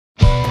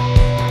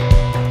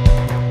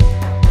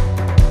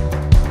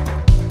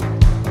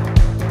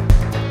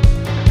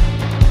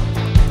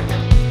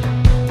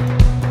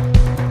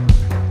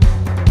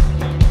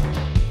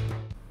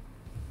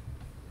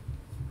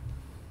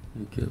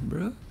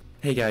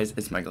Hey guys,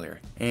 it's Michael here,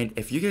 and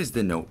if you guys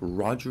didn't know,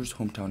 Rogers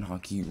Hometown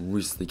Hockey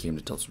recently came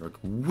to Tillsonburg,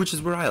 which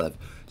is where I live.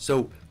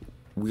 So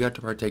we got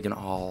to partake in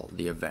all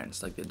the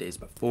events, like the days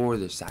before,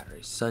 the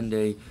Saturday,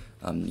 Sunday,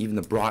 even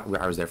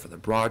I was there for the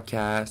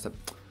broadcast.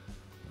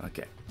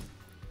 Okay,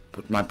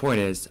 but my point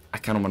is, I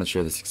kind of want to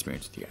share this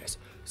experience with you guys.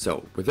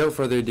 So without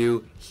further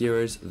ado, here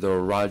is the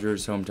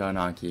Rogers Hometown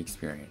Hockey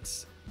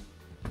experience.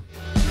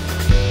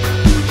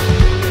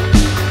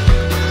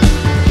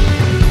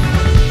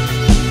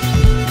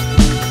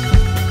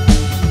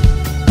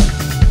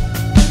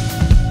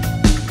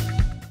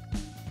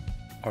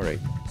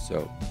 Alright,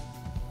 so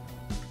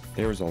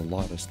there's a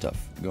lot of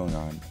stuff going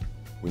on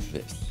with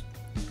this.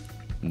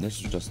 And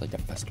this is just like a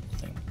festival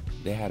thing.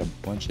 They had a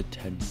bunch of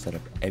tents set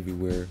up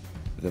everywhere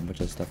with a bunch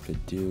of stuff to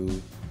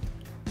do.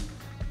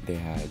 They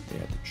had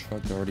the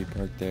truck already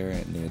parked there,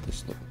 and they had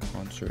this little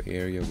concert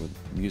area where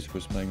music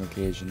was playing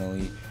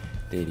occasionally.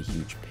 They had a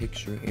huge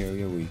picture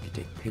area where you could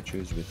take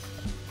pictures with,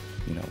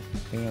 you know,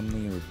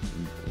 family or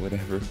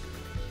whatever.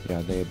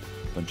 Yeah, they had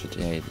a bunch of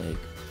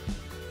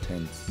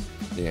tents.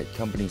 They had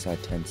companies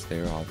had tents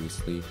there,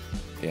 obviously.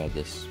 They had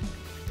this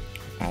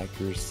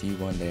accuracy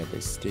one, they had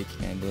this stick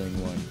handling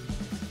one,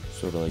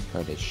 sort of like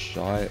part of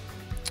shot.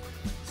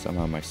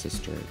 Somehow my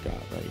sister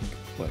got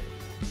like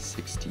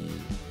 68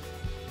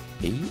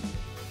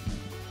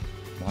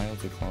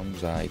 miles or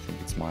kilometers, I think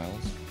it's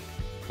miles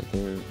that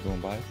they're going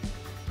by.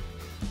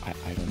 I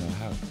don't know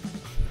how.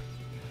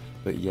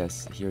 But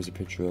yes, here's a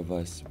picture of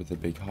us with a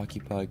big hockey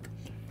puck.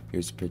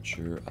 Here's a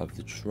picture of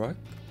the truck,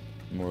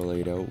 more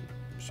laid out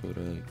sort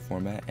of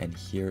format, and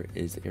here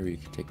is the area you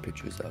can take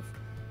pictures of.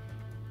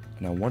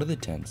 Now, one of the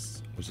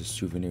tents was a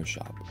souvenir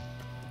shop,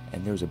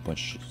 and there was a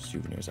bunch of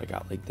souvenirs I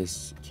got, like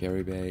this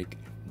carry bag,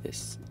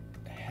 this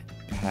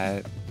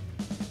hat,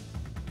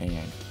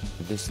 and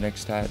this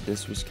next hat.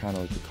 This was kind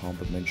of like a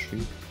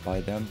complimentary by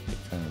them. They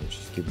kind of was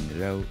just giving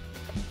it out.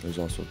 There's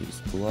also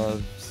these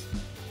gloves,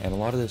 and a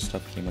lot of this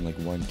stuff came in like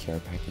one care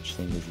package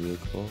thing. It was really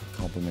cool.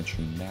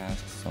 Complimentary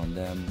masks on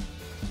them,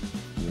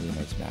 really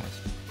nice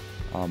mask.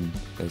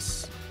 The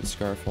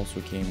scarf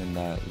also came in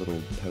that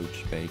little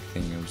pouch bag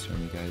thing I was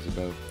telling you guys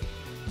about.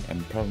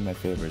 And probably my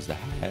favorite is the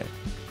hat.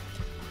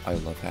 I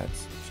love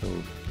hats, so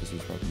this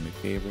was probably my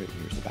favorite.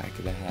 Here's the back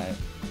of the hat.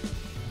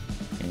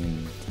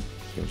 And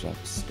here's all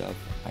the stuff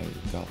I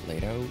got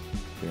laid out.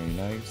 Very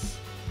nice.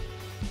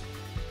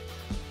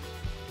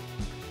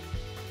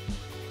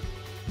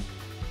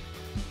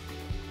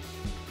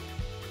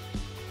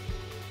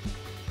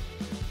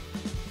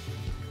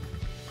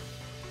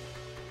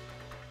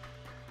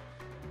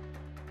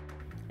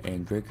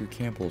 And Gregor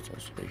Campbell's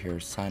also there.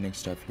 Here's signing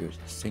stuff. Here's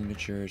his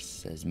signature. It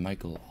says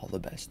Michael, all the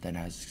best. Then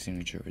has his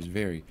signature. It was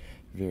very,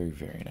 very,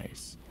 very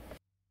nice.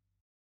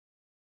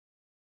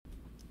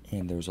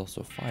 And there was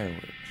also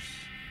fireworks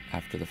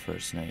after the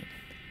first night.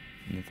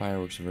 And the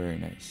fireworks are very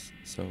nice.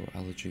 So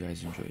I'll let you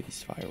guys enjoy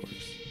these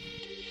fireworks.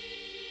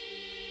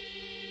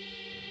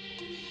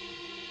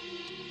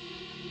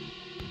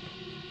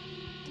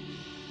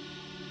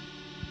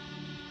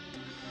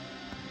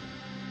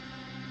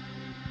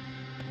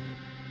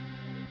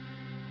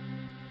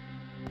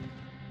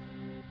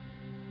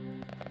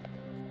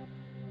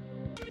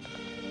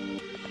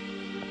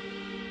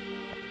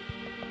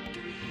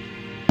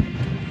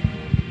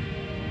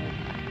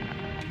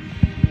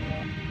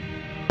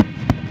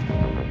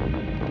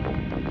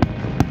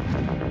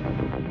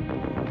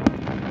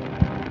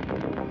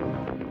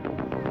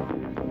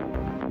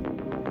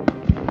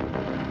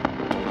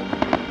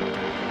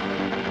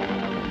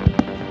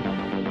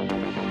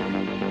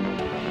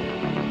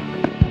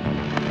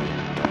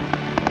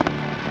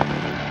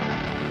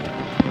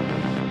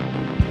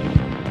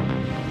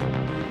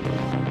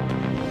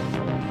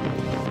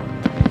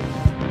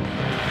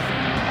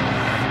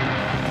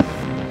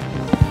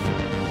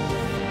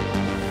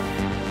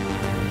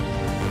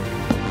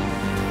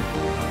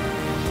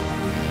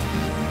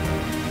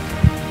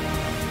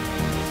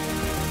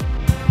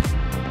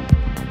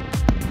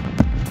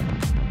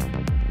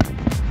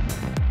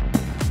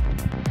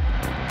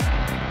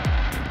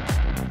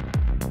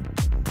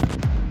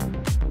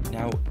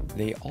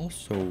 They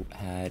also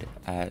had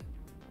at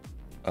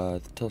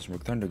the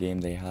Tillsonburg Thunder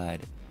game, they had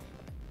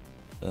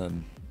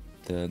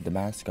the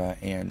mascot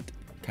and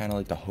kind of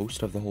like the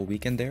host of the whole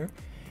weekend there,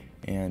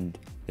 and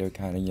they're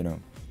kind of, you know,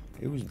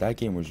 that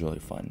game was really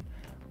fun.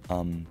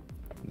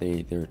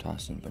 They were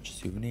tossing a bunch of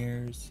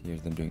souvenirs.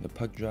 Here's them doing the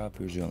puck drop.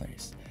 It was really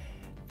nice.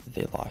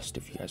 They lost,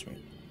 if you guys were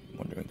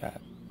wondering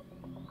that.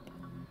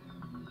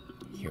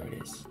 Here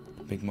it is,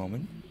 big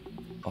moment.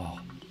 Oh,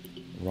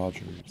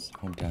 Rogers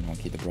Hometown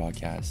Hockey, the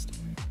broadcast.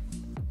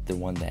 The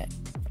one that,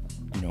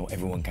 you know,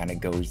 everyone kind of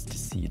goes to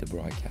see the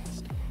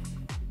broadcast.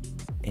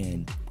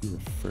 And we were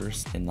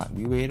first in line.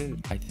 We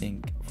waited, I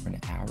think, for an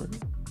hour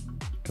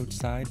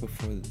outside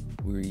before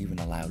we were even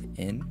allowed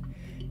in.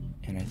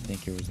 And I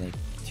think it was like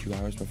 2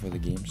 hours before the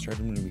game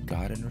started when we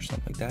got in or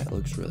something like that. It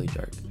looks really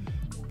dark.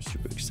 I'm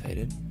super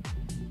excited.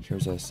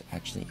 Here's us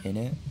actually in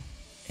it.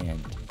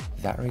 And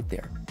that right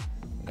there,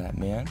 that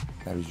man,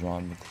 that is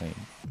Ron MacLean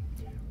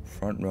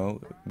front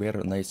row. I had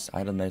a nice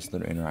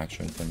little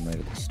interaction with him right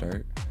at the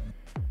start.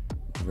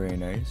 Very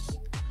nice.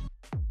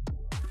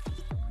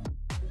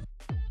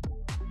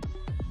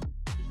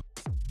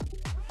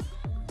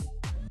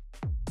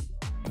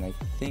 And I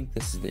think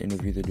this is the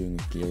interview they're doing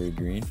with Gary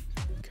Green,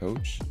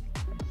 coach.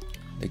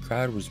 The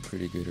crowd was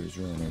pretty good. It was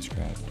a really nice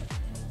crowd.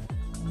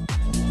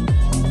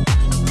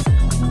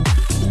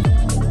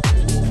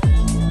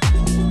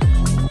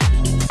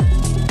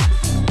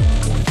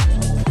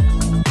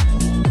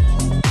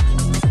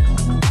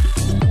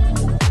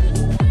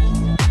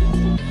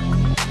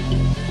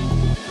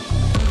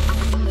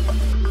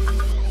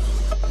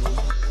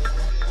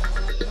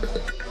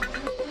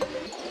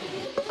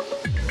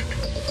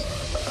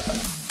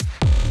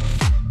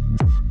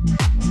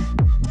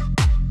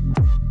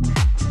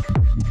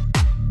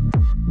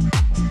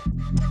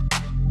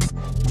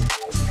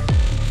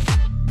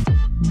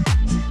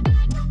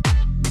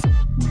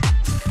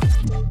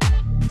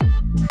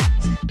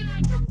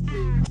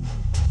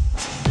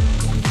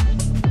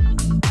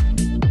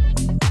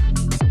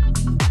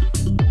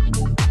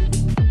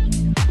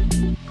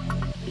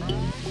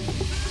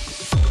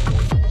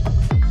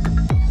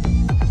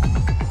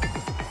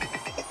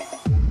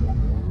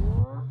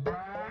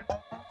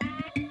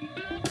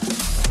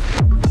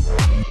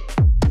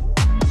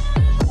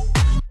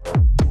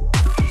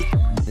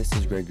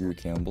 Gregory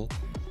Campbell,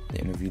 the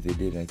interview they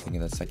did, I think,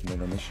 in that second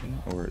intermission,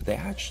 or they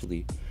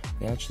actually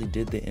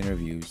did the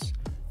interviews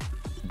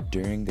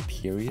during the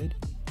period,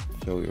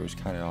 so it was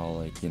kind of all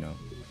like, you know,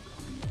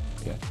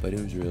 yeah, but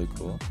it was really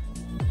cool.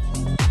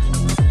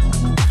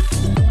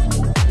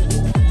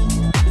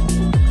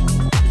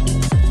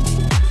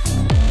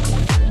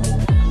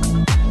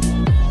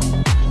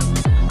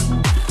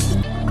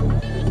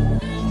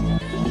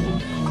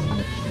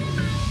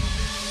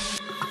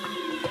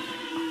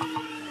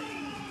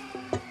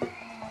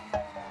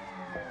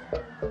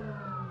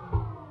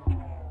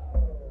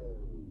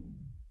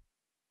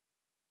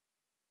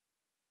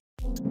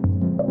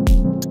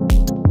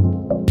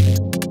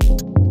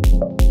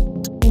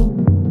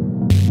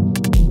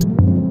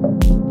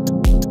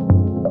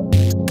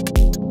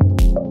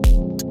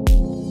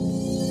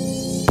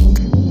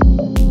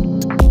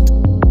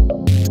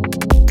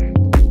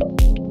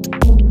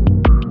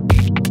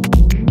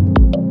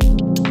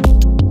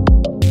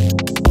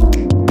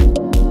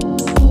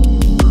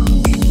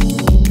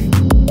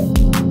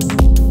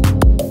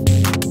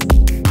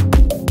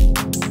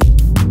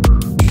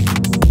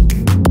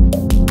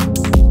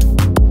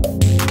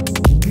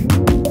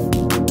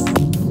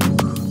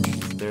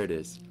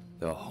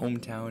 The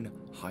hometown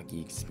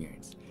hockey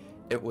experience.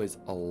 It was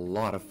a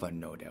lot of fun,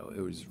 no doubt.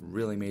 It was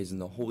really amazing.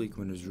 The whole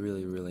weekend was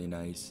really, really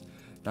nice.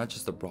 Not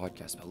just the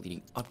broadcast, but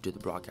leading up to the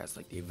broadcast,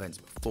 like the events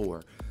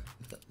before,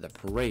 the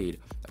parade,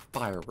 the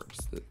fireworks,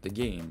 the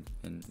game,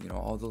 and you know,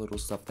 all the little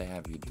stuff they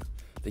have you do.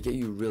 They get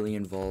you really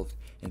involved,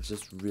 and it's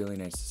just really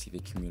nice to see the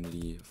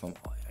community from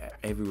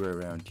everywhere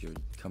around here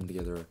come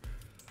together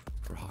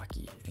for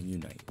hockey and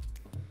unite.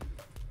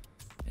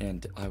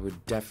 And I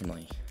would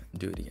definitely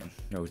do it again,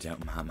 no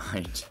doubt in my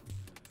mind.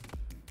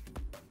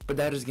 But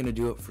that is gonna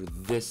do it for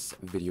this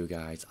video,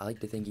 guys. I'd like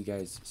to thank you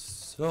guys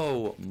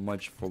so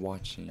much for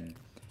watching,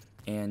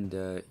 and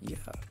yeah,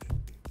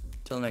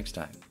 till next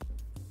time,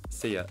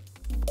 see ya.